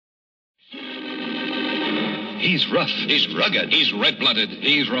He's rough. He's rugged. He's red-blooded.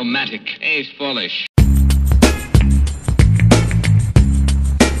 He's romantic. He's foolish.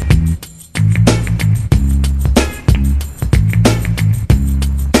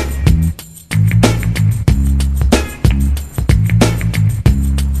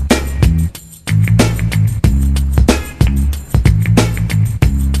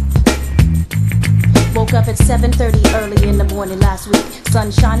 Woke up at 7:30 early in the morning last week. Sun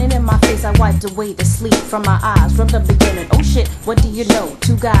shining in my face, I wiped away the sleep from my eyes. Rubbed up beginning, oh shit, what do you know?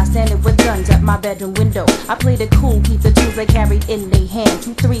 Two guys standing with guns at my bedroom window. I played it cool, keep the tools they carried in their hand.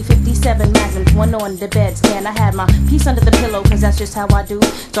 2 357 Magnums, one on the bedstand. I had my piece under the pillow, cause that's just how I do.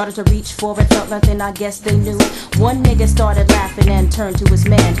 Started to reach for it, felt nothing, I guess they knew. One nigga started laughing and turned to his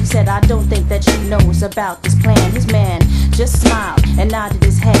man. He said, I don't think that she knows about this plan. His man just smiled and nodded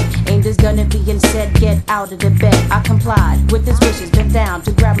his head, aimed his gun at me and said, get out of the bed. I complied with his wishes, bent down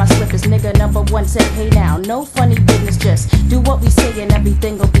to grab my slippers. Nigga number one said, hey now, no funny business, just do what we say and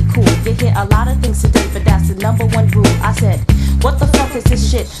everything will be cool. You hear a lot of things today, but that's the number one rule. I said, what the fuck is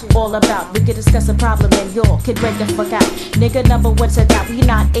this shit all about? We could discuss a problem and y'all could break the fuck out. Nigga number one said that we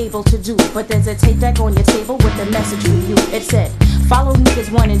not able to do, but there's a tape deck on your table with a message for you. It said, follow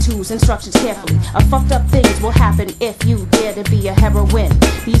niggas 1 and 2's instructions carefully. A fucked up things will happen if you dare to be a heroine.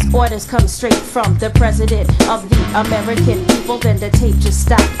 These orders come straight from the president of the American people. Then the tape just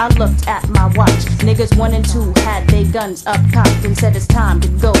stopped. I looked at my watch. Niggas 1 and 2 had their guns up cocked and said it's time to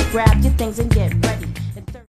go. Grab your things and get ready.